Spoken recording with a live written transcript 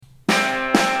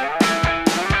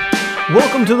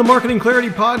Welcome to the Marketing Clarity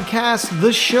Podcast,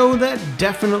 the show that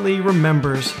definitely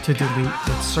remembers to delete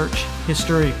its search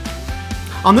history.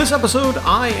 On this episode,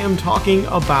 I am talking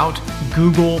about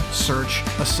Google Search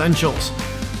Essentials.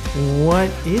 What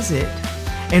is it,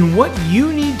 and what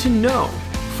you need to know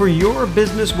for your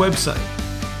business website?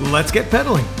 Let's get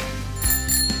pedaling.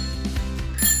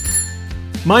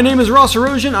 My name is Ross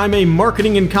Erosion. I'm a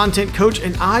marketing and content coach,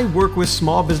 and I work with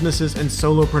small businesses and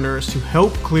solopreneurs to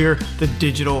help clear the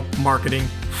digital marketing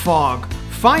fog.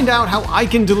 Find out how I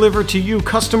can deliver to you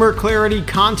customer clarity,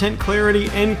 content clarity,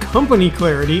 and company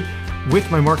clarity with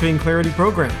my Marketing Clarity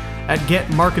program at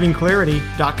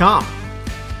getmarketingclarity.com.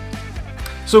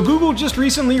 So Google just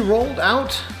recently rolled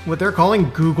out what they're calling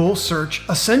Google Search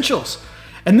Essentials.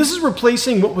 And this is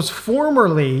replacing what was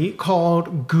formerly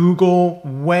called Google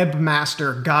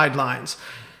Webmaster Guidelines.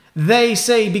 They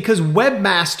say because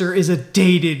webmaster is a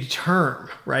dated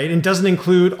term, right? And doesn't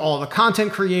include all the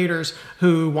content creators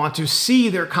who want to see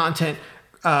their content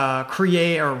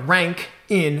create or rank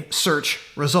in search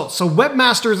results. So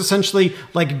webmaster is essentially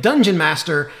like Dungeon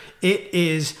Master. It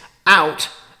is out,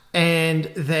 and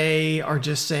they are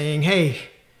just saying, hey,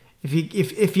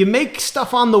 if you make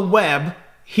stuff on the web,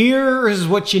 here is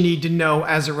what you need to know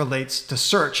as it relates to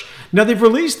search. Now, they've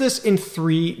released this in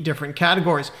 3 different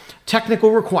categories: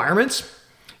 technical requirements,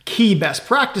 key best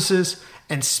practices,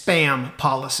 and spam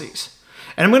policies.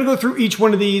 And I'm going to go through each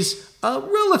one of these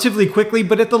relatively quickly,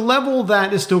 but at the level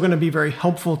that is still going to be very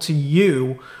helpful to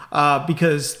you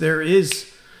because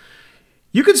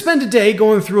you could spend a day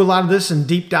going through a lot of this and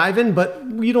deep diving, but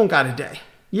you don't got a day.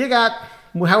 You got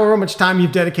however much time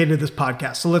you've dedicated to this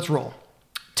podcast. So let's roll.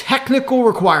 Technical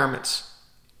requirements.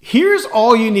 Here's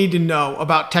all you need to know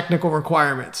about technical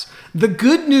requirements. The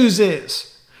good news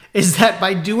is that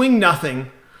by doing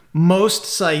nothing, most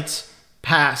sites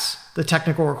pass the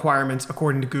technical requirements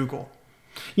according to Google.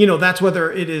 You know, that's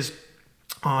whether it is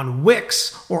on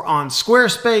Wix or on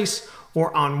Squarespace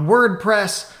or on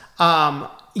WordPress.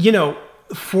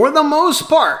 For the most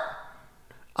part,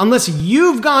 unless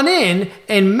you've gone in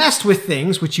and messed with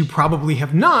things, which you probably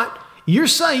have not, your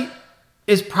site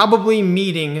is probably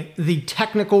meeting the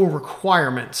technical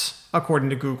requirements according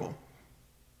to Google.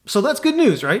 So that's good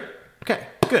news, right? Okay,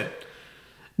 good.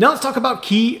 Now let's talk about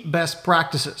key best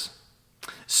practices.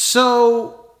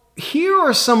 So here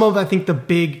are some of, I think, the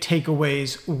big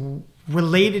takeaways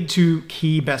related to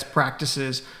key best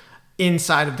practices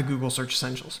inside of the Google Search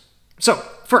Essentials. So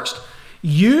first,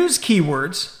 use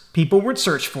keywords people would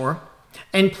search for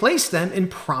and place them in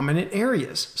prominent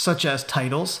areas, such as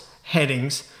titles,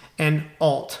 headings, and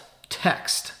alt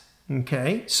text.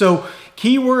 Okay, so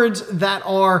keywords that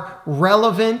are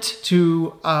relevant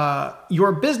to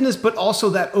your business, but also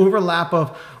that overlap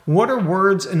of what are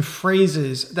words and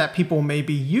phrases that people may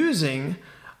be using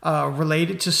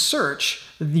related to search.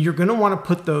 You're going to want to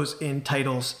put those in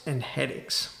titles and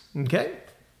headings. Okay,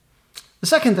 the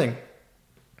second thing,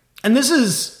 and this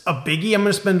is a biggie. I'm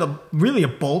going to spend a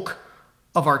bulk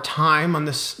of our time on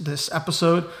this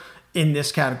episode in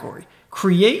this category.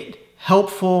 Create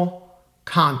helpful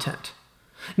content.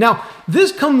 Now,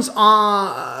 this comes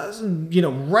on,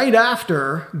 right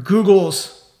after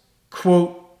Google's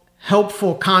quote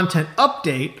helpful content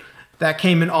update that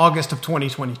came in August of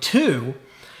 2022.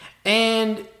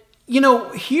 And,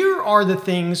 here are the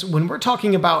things when we're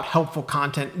talking about helpful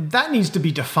content that needs to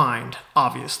be defined,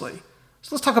 obviously.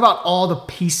 So let's talk about all the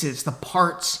pieces, the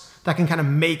parts that can kind of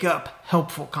make up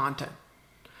helpful content.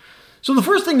 So the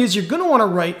first thing is you're going to want to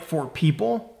write for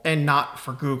people and not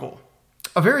for Google.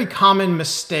 A very common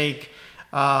mistake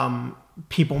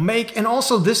people make, and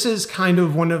also this is kind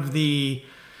of one of the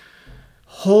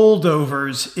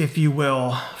holdovers, if you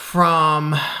will,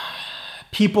 from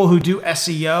people who do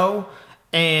SEO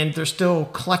and they're still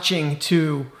clutching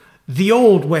to the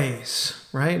old ways,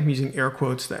 right? I'm using air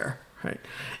quotes there, right?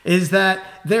 Is that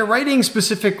they're writing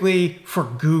specifically for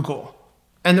Google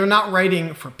and they're not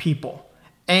writing for people.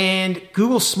 And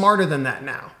Google's smarter than that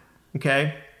now,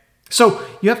 okay? So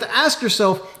you have to ask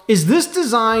yourself, is this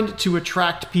designed to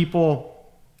attract people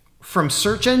from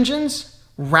search engines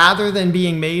rather than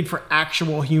being made for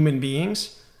actual human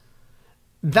beings?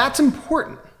 That's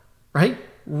important, right?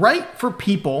 Write for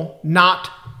people, not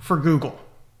for Google.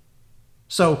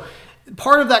 So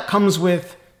part of that comes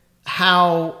with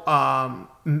how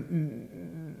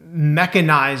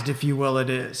mechanized, if you will, it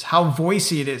is, how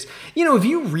voicey it is. If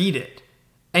you read it,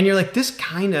 and you're like, this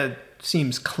kind of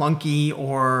seems clunky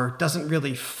or doesn't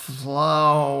really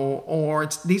flow, or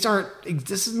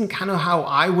this isn't kind of how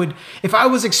I would, if I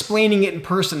was explaining it in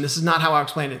person, this is not how I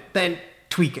explain it, then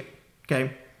tweak it,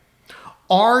 okay?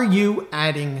 Are you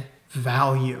adding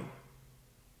value?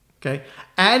 Okay.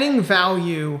 Adding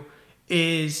value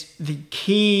is the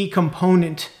key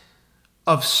component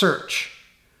of search.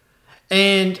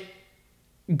 And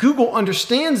Google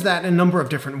understands that in a number of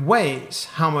different ways.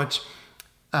 How much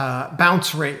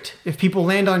bounce rate. If people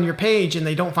land on your page and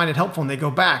they don't find it helpful and they go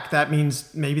back, that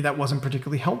means maybe that wasn't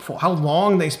particularly helpful. How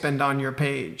long they spend on your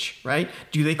page, right?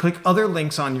 Do they click other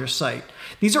links on your site?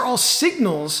 These are all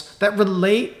signals that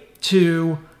relate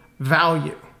to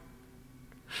value.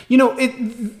 You know,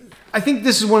 I think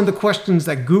this is one of the questions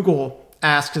that Google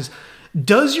asks is,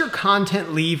 does your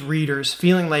content leave readers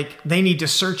feeling like they need to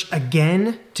search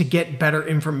again to get better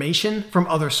information from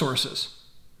other sources?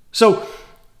 So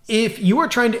if you are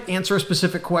trying to answer a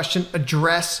specific question,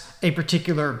 address a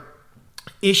particular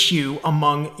issue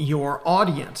among your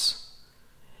audience,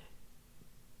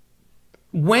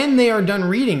 when they are done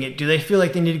reading it, do they feel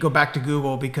like they need to go back to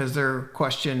Google because their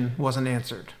question wasn't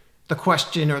answered? The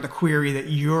question or the query that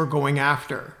you're going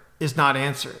after is not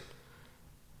answered.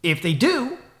 If they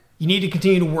do, you need to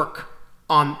continue to work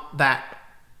on that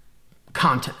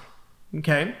content.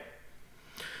 Okay?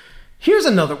 Here's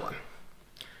another one.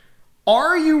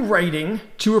 Are you writing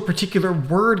to a particular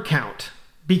word count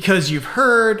because you've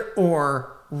heard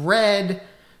or read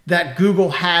that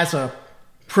Google has a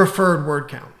preferred word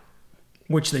count,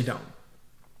 which they don't,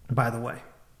 by the way.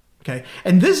 Okay.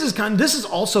 And this has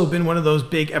also been one of those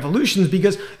big evolutions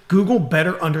because Google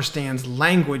better understands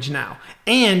language now.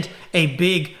 And a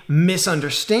big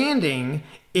misunderstanding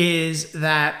is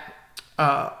that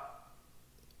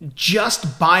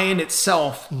just by in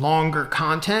itself, longer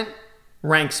content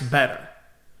ranks better.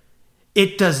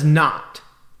 It does not.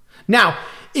 Now,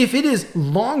 if it is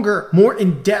longer, more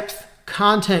in-depth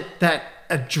content that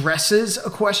addresses a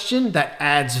question, that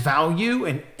adds value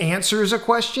and answers a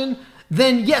question,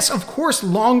 then yes, of course,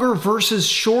 longer versus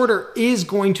shorter is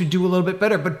going to do a little bit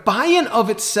better. But by and of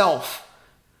itself,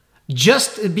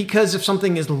 just because if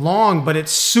something is long, but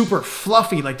it's super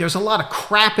fluffy, like there's a lot of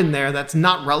crap in there that's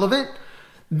not relevant,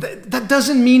 that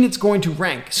doesn't mean it's going to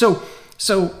rank. So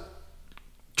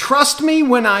trust me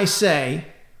when I say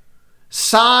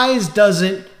size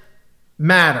doesn't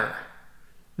matter.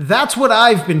 That's what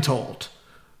I've been told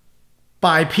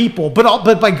by people,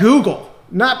 but by Google,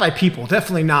 not by people,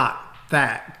 definitely not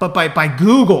that, but by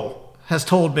Google has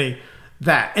told me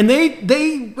that. And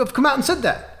they have come out and said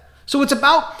that. So it's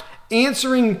about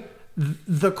answering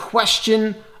the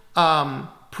question,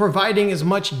 providing as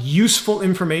much useful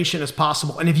information as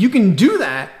possible. And if you can do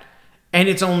that and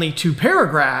it's only 2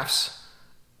 paragraphs,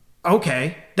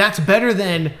 okay, that's better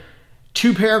than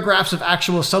 2 paragraphs of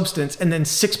actual substance and then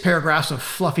 6 paragraphs of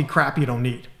fluffy crap you don't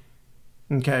need.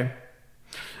 Okay.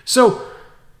 So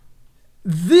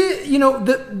this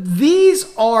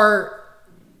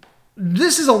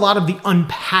is a lot of the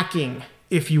unpacking,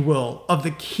 if you will, of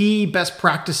the key best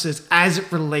practices as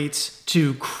it relates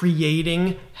to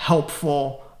creating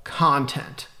helpful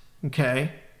content.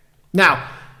 Okay. Now,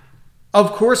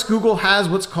 of course, Google has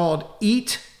what's called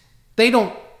EAT. They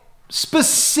don't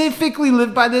specifically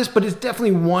live by this, but it's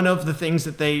definitely one of the things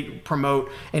that they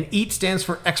promote. And EAT stands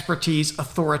for expertise,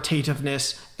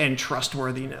 authoritativeness, and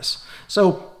trustworthiness.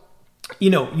 So,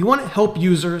 you want to help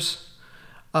users.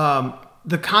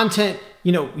 The content,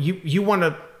 you want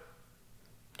to,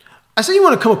 I say you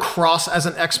want to come across as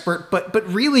an expert, but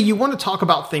really you want to talk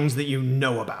about things that you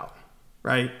know about,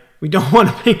 right? We don't want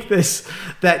to make this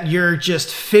that you're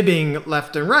just fibbing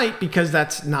left and right because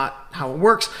that's not how it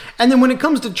works. And then when it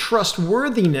comes to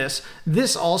trustworthiness,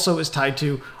 this also is tied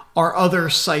to, are other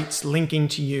sites linking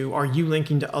to you? Are you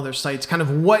linking to other sites? Kind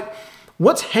of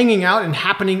what's hanging out and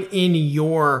happening in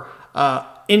your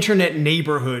internet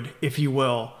neighborhood, if you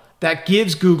will, that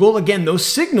gives Google, again, those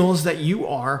signals that you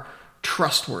are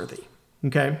trustworthy.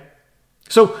 Okay.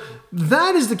 So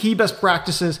that is the key best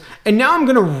practices. And now I'm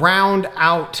going to round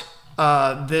out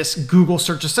this Google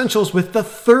Search Essentials with the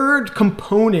third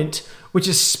component, which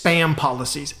is spam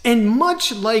policies. And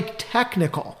much like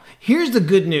technical, here's the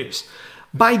good news.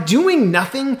 By doing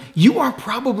nothing, you are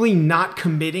probably not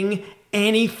committing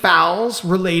any fouls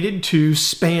related to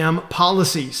spam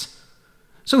policies.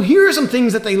 So here are some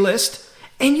things that they list,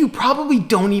 and you probably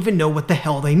don't even know what the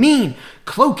hell they mean.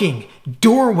 Cloaking,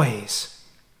 doorways,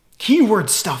 keyword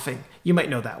stuffing. You might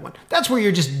know that one. That's where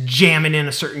you're just jamming in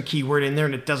a certain keyword in there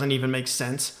and it doesn't even make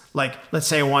sense. Like, let's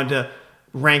say I wanted to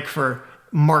rank for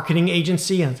marketing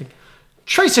agency, and I think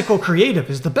Tricycle Creative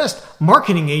is the best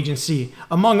marketing agency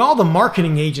among all the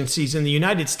marketing agencies in the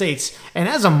United States. And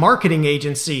as a marketing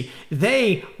agency,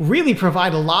 they really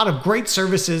provide a lot of great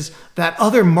services that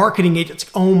other marketing agents,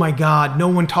 oh my God, no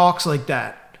one talks like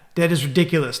that. That is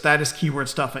ridiculous. That is keyword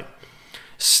stuffing.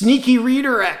 Sneaky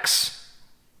redirects.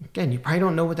 Again, you probably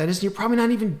don't know what that is, and you're probably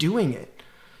not even doing it.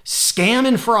 Scam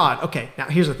and fraud. Okay, now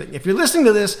here's the thing. If you're listening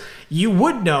to this, you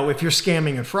would know if you're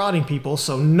scamming and frauding people,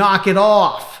 so knock it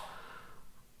off.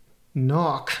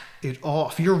 Knock it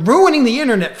off. You're ruining the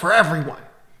internet for everyone.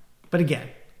 But again,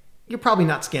 you're probably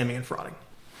not scamming and frauding.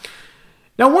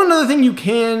 Now, one other thing you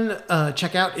can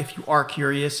check out if you are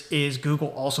curious is Google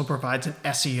also provides an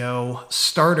SEO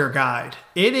starter guide.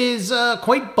 It is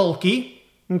quite bulky.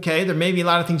 Okay, there may be a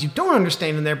lot of things you don't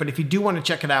understand in there, but if you do want to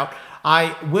check it out,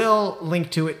 I will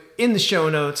link to it in the show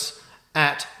notes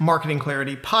at Marketing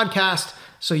Clarity Podcast,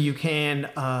 so you can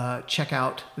check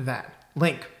out that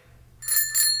link.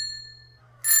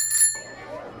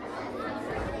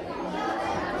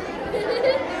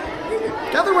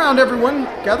 Gather round, everyone.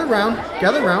 Gather round.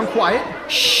 Gather round. Quiet.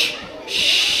 Shh.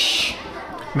 Shh.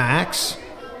 Max,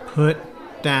 put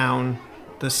down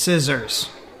the scissors.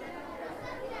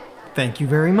 Thank you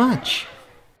very much.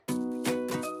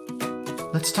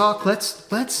 Let's talk.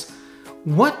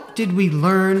 What did we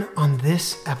learn on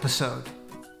this episode?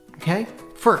 Okay.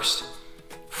 First,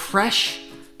 fresh,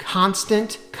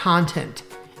 constant content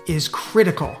is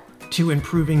critical to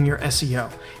improving your SEO.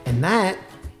 And that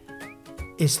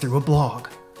is through a blog.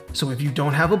 So if you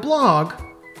don't have a blog,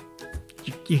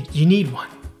 you need one,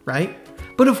 right?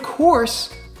 But of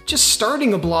course, just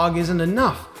starting a blog isn't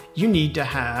enough. You need to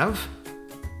have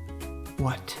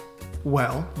what?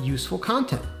 Well, useful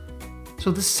content.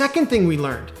 So the second thing we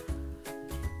learned,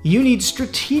 you need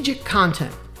strategic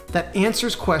content that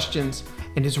answers questions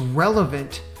and is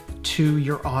relevant to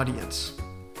your audience.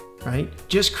 Right?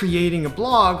 Just creating a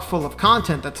blog full of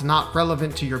content that's not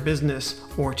relevant to your business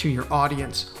or to your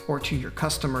audience or to your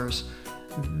customers,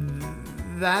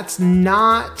 that's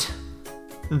not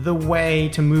the way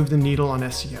to move the needle on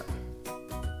SEO.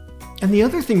 And the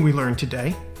other thing we learned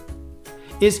today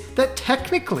is that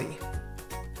technically,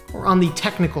 or on the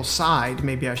technical side,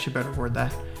 maybe I should better word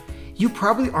that, you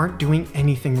probably aren't doing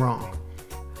anything wrong,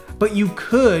 but you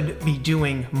could be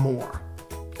doing more.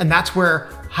 And that's where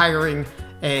hiring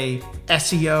a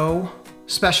SEO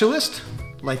specialist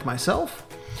like myself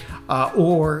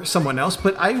or someone else,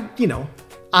 but I do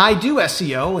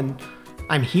SEO and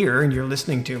I'm here and you're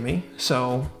listening to me.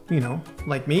 So,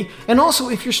 like me. And also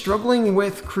if you're struggling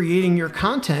with creating your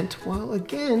content, well,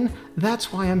 again,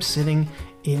 that's why I'm sitting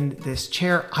in this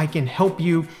chair. I can help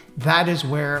you. That is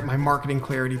where my Marketing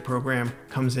Clarity program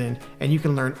comes in. And you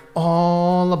can learn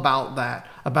all about that,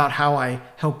 about how I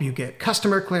help you get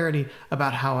customer clarity,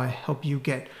 about how I help you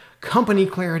get company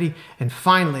clarity, and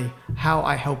finally, how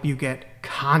I help you get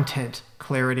content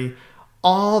clarity.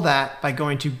 All that by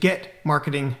going to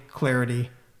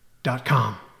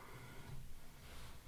getmarketingclarity.com.